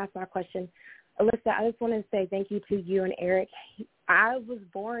 before I ask my question, Alyssa, I just want to say thank you to you and Eric. I was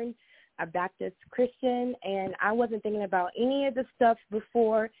born a Baptist Christian, and I wasn't thinking about any of the stuff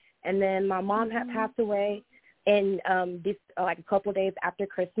before, and then my mom had passed away in like a couple of days after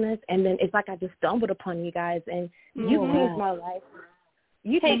Christmas, and then it's like I just stumbled upon you guys, and you changed my life.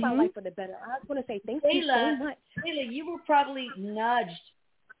 You changed my life for the better. I just want to say thank you so much. Shayla, you were probably nudged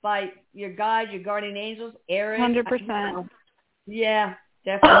by your guides, your guardian angels, Eric. 100%. Yeah,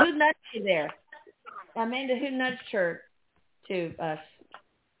 definitely. Who nudged you there? Amanda, who nudged her to us?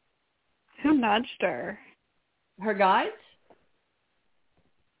 Who nudged her? Her guides?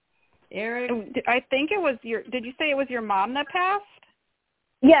 Eric? I think it was did you say it was your mom that passed?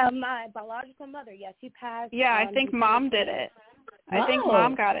 Yeah, my biological mother. Yeah, she passed. Yeah, I think Mom did it. I think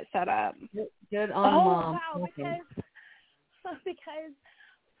Mom got it set up. Good on Mom. Wow, because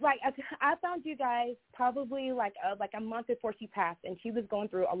like I found you guys probably like a month before she passed, and she was going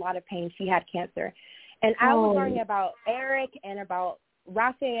through a lot of pain. She had cancer, and I was learning about Eric and about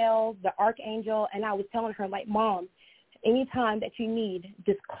Raphael, the archangel, and I was telling her, like, Mom, anytime that you need,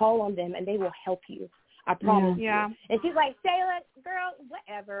 just call on them and they will help you. I promise you. And she's like, Shayla, girl,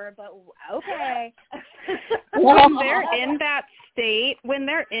 whatever, but okay. When they're in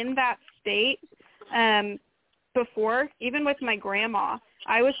that state, before, even with my grandma,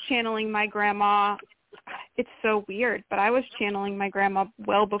 I was channeling my grandma. It's so weird, but I was channeling my grandma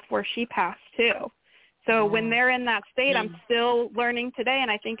well before she passed too. So when they're in that state, I'm still learning today, and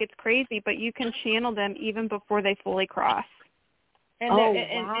I think it's crazy, but you can channel them even before they fully cross. And,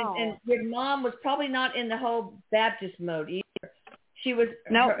 and your mom was probably not in the whole Baptist mode either. She was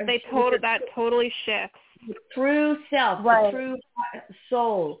that totally shifts. The true self, the true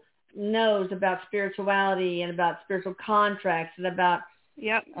soul knows about spirituality and about spiritual contracts and about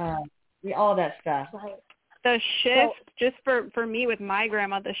all that stuff. The shift, just for me with my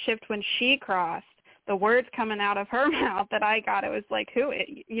grandma, the shift when she crossed, the words coming out of her mouth that I got, it was like,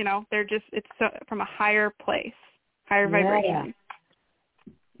 they're just, it's so, from a higher place, higher vibration.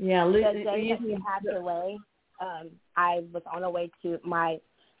 Yeah, the day that she passed away, I was on the way to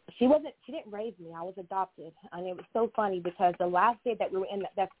she didn't raise me. I was adopted. And it was so funny because the last day that we were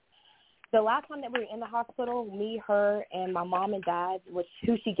the last time that we were in the hospital, me, her, and my mom and dad,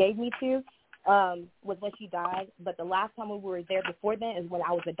 who she gave me to, was when she died. But the last time we were there before then is when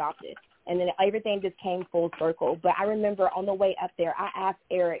I was adopted. And then everything just came full circle. But I remember on the way up there, I asked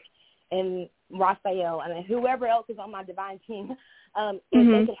Eric and Raphael and whoever else is on my divine team if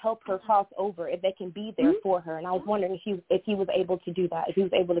they could help her cross over, if they can be there for her. And I was wondering if he was able to do that, if he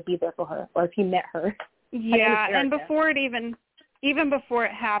was able to be there for her, or if he met her. Yeah, and before it even even before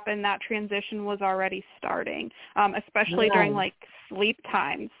it happened, that transition was already starting, especially during like sleep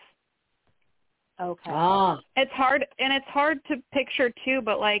times. Okay. It's hard to picture too,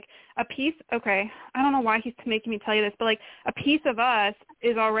 but like a piece, okay, I don't know why he's making me tell you this, but like a piece of us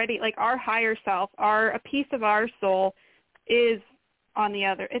is already, like our higher self, a piece of our soul is on the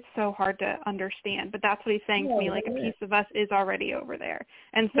other. It's so hard to understand, but that's what he's saying to me, like a piece of us is already over there.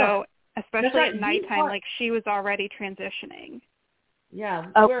 And so, especially at nighttime, like she was already transitioning. Yeah.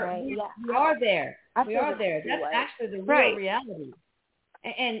 Okay. We are there. We are there. That's actually the real reality.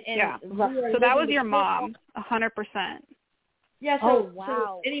 And so that was your mom, 100%. Yeah. So,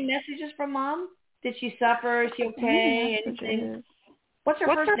 so any messages from mom? Did she suffer? Is she okay? Anything? What's her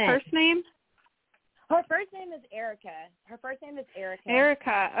first name? Her first name is Erica.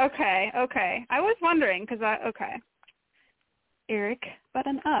 Erica. Okay. I was wondering because Eric, but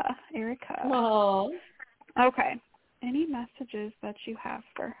an Erica. Oh. Okay. Any messages that you have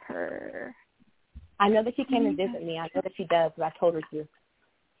for her? I know that she came to visit me. I know that she does, but I told her to.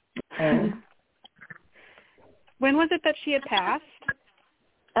 When was it that she had passed?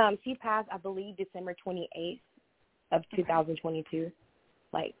 She passed, I believe, December 28th of 2022.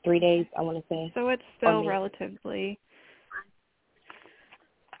 Like 3 days, I want to say. So it's still relatively.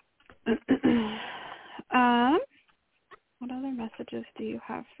 What other messages do you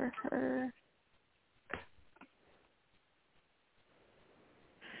have for her?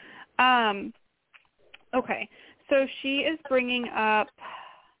 Okay, so she is bringing up.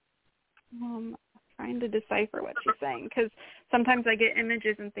 Trying to decipher what she's saying because sometimes I get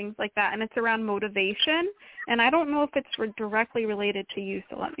images and things like that, and it's around motivation, and I don't know if it's directly related to you,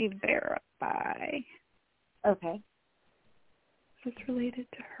 so let me verify. Okay. Is this related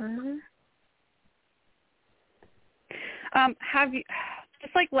to her? Have you,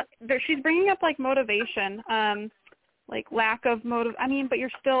 just like, she's bringing up like motivation, like lack of motive. I mean, but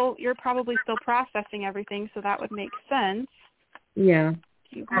you're probably still processing everything, so that would make sense. Yeah.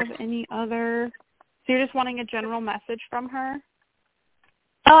 Do you have any other? So you're just wanting a general message from her?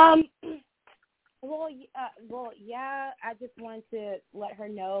 Well, yeah. I just wanted to let her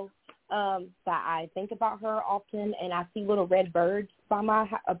know that I think about her often, and I see little red birds by my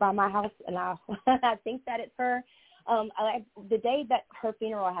house, and I I think that it's her. The day that her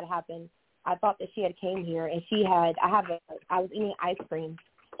funeral had happened, I thought that she had came here, and I was eating ice cream,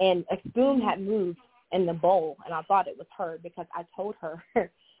 and a spoon had moved in the bowl, and I thought it was her because I told her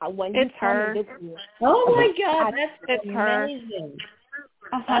when you come and visit me. Oh my God, it's amazing.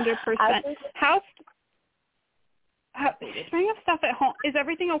 100%. How she's bringing up stuff at home. Is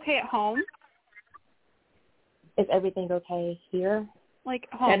everything okay at home? Is everything okay here? Like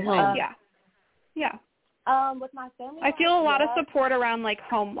home, life, yeah. With my family. I feel a lot of support around like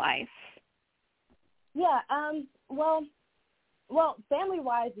home life. Yeah. Well,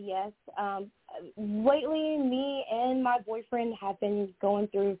 family-wise, yes. Lately, me and my boyfriend have been going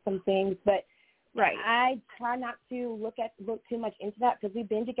through some things, but I try not to look too much into that because we've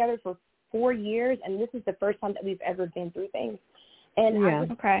been together for 4 years, and this is the first time that we've ever been through things. And and I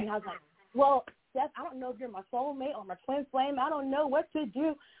was like, well, Steph, I don't know if you're my soulmate or my twin flame. I don't know what to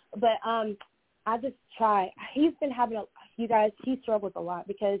do, but I just try. He's been having he struggles a lot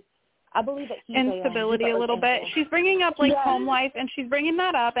because I believe that he's instability a little bit. She's bringing up like home life, and she's bringing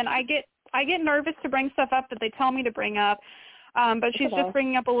that up, and I get nervous to bring stuff up that they tell me to bring up. But she's just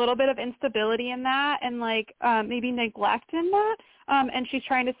bringing up a little bit of instability in that, and like maybe neglect in that. And she's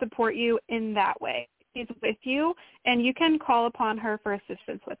trying to support you in that way. She's with you, and you can call upon her for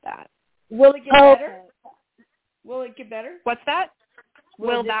assistance with that. Will it get better? Will it get better? What's that?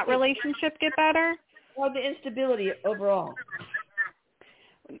 Will that relationship get better? Or the instability overall?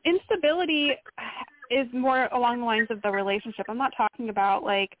 Instability is more along the lines of the relationship. I'm not talking about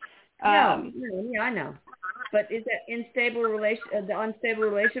like. I know. But is that the unstable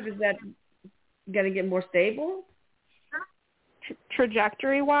relationship, is that going to get more stable?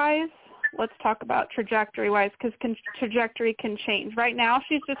 Trajectory-wise, let's talk about trajectory-wise because trajectory can change. Right now,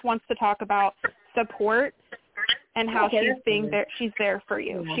 she just wants to talk about support and how she's being there. She's there for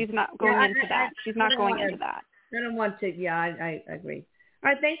you. She's not going into that. She's not going into that. I don't want to. Yeah, I agree.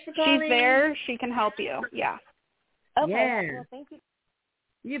 All right, thanks for calling. She's there. She can help you. Yeah. Okay. Yeah. Well, thank you.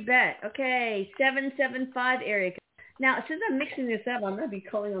 You bet. Okay, 775 Erik. Now, since I'm mixing this up, I'm going to be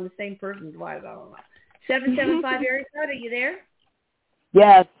calling on the same person's wives. I don't know. 775 Erik, are you there?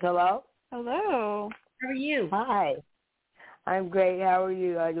 Yes. Hello. Hello. How are you? Hi. I'm great. How are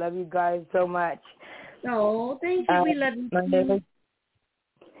you? I love you guys so much. Oh, thank you. We love you.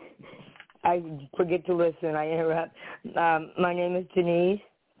 I forget to listen. I interrupt. My name is Denise,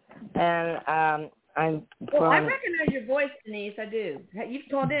 and I'm Well, I from... recognize your voice, Denise. I do. You've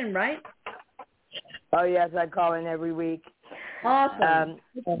called in, right? Oh, yes, I call in every week. Awesome.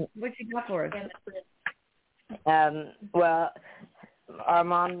 What you got for us? Well, our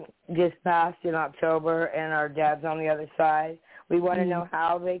mom just passed in October, and our dad's on the other side. We want to know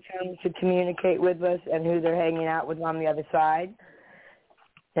how they come to communicate with us and who they're hanging out with on the other side.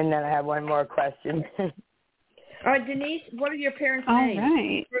 And then I have one more question. All right, Denise, what are your parents' names? All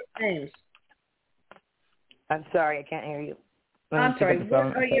right. First names. I'm sorry, I can't hear you. I'm sorry.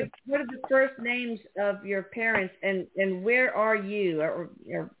 What are the first names of your parents, and where are you?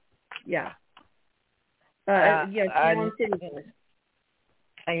 I'm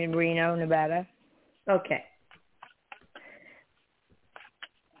in Reno, Nevada. Okay.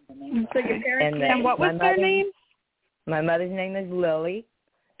 So your parents' and what was their name? My mother's name is Lily,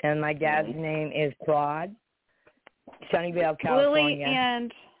 and my dad's name is Claude. Sunnyvale, California. Lily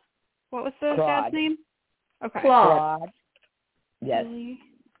and what was the Claude. dad's name? Okay. Claude. Yes. Lily.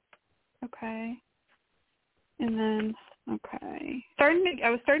 Okay. And then, okay. I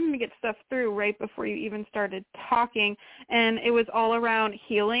was starting to get stuff through right before you even started talking, and it was all around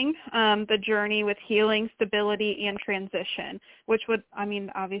healing, the journey with healing, stability, and transition, which would,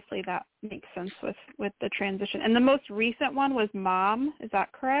 obviously that makes sense with the transition. And the most recent one was mom. Is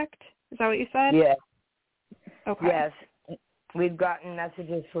that correct? Is that what you said? Yes. Okay. Yes. We've gotten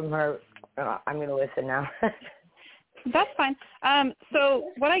messages from her. I'm going to listen now. That's fine. So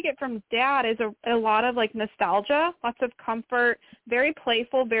what I get from Dad is a lot of nostalgia, lots of comfort, very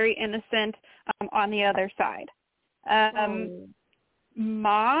playful, very innocent on the other side.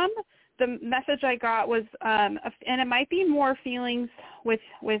 Mom, the message I got was, and it might be more feelings with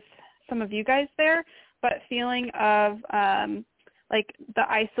some of you guys there, but feeling of the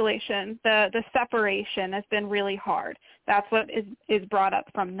isolation, the separation has been really hard. That's what is brought up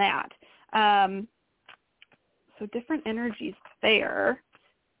from that. So different energies there.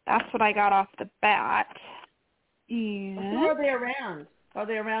 That's what I got off the bat. And who are they around? Are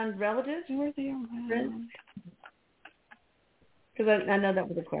they around relatives? Who are they around? Because I know that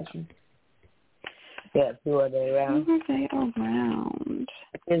was a question. Yes, who are they around? Who are they around?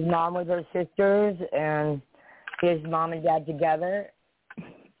 His mom with her sisters, and his mom and dad together.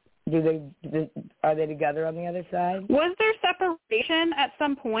 Are they together on the other side? Was there separation at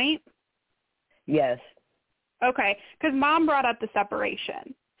some point? Yes. Okay, because Mom brought up the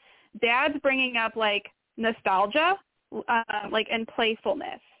separation. Dad's bringing up nostalgia, and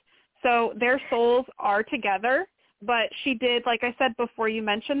playfulness. So their souls are together, but she did, like I said before you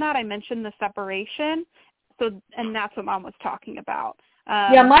mentioned that, I mentioned the separation. And that's what Mom was talking about.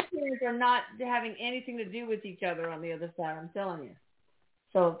 My parents are not having anything to do with each other on the other side, I'm telling you.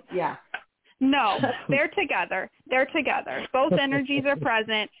 So, yeah. No, they're together. They're together. Both energies are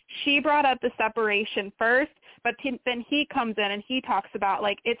present. She brought up the separation first, but then he comes in and he talks about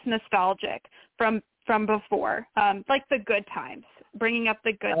it's nostalgic from before, the good times, bringing up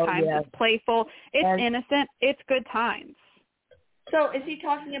the good times. Yeah. It's playful. It's innocent. It's good times. So is he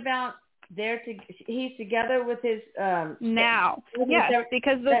talking about he's together with his now? Yes,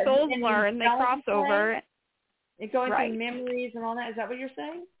 because the souls learn, they cross over. And going through memories and all that. Is that what you're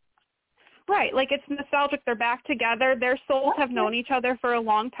saying? Right, it's nostalgic. They're back together. Their souls have known each other for a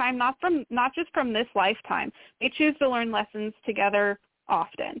long time, not just from this lifetime. They choose to learn lessons together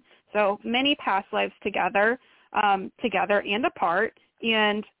often. So many past lives together and apart.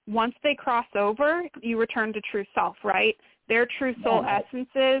 And once they cross over, you return to true self, right? Their true soul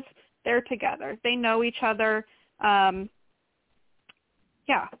essences, they're together. They know each other. They're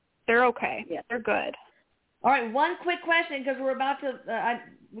okay. Yeah. They're good. All right, one quick question because we're about to,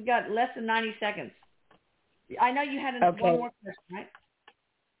 we got less than 90 seconds. I know you had one more question, right?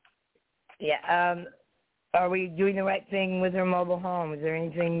 Yeah. Are we doing the right thing with her mobile home? Is there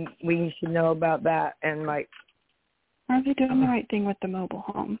anything we should know about that? And are they doing the right thing with the mobile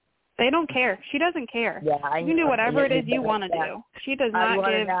home? They don't care. She doesn't care. Yeah, you can do whatever it is you want to do. She does not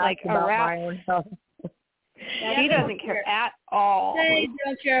give a rap. She doesn't care at all. They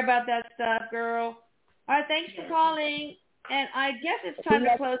don't care about that stuff, girl. All right, thanks for calling, and I guess it's time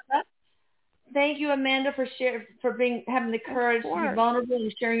to close up. Thank you, Amanda, for having the courage to be vulnerable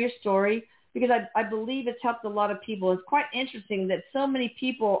and sharing your story, because I believe it's helped a lot of people. It's quite interesting that so many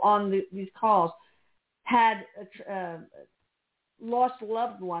people on these calls had lost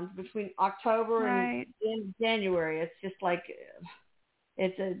loved ones between October and January. It's just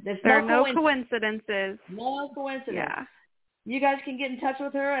there's no coincidences. No coincidence. Yeah. You guys can get in touch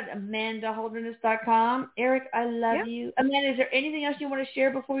with her at amandaholderness.com. Eric, I love you. Amanda, is there anything else you want to share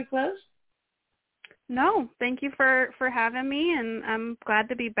before we close? No, thank you for having me, and I'm glad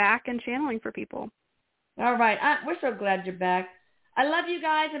to be back and channeling for people. All right. We're so glad you're back. I love you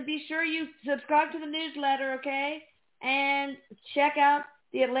guys, and be sure you subscribe to the newsletter, okay? And check out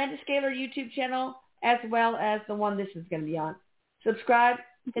the Atlanta Scalar YouTube channel as well as the one this is going to be on. Subscribe,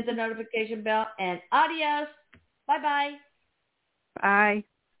 hit the notification bell, and adios. Bye-bye. Bye.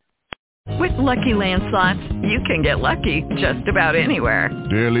 With Lucky Land Slots, you can get lucky just about anywhere.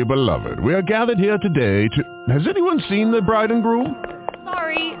 Dearly beloved, we are gathered here today to... Has anyone seen the bride and groom?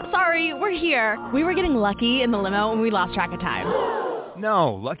 Sorry, we're here. We were getting lucky in the limo and we lost track of time.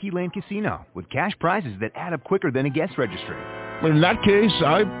 No, Lucky Land Casino, with cash prizes that add up quicker than a guest registry. In that case,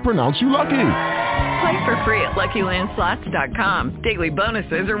 I pronounce you lucky. Play for free at LuckyLandSlots.com. Daily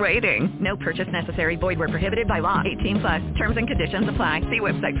bonuses are waiting. No purchase necessary. Void where prohibited by law. 18+. Terms and conditions apply. See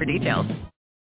website for details.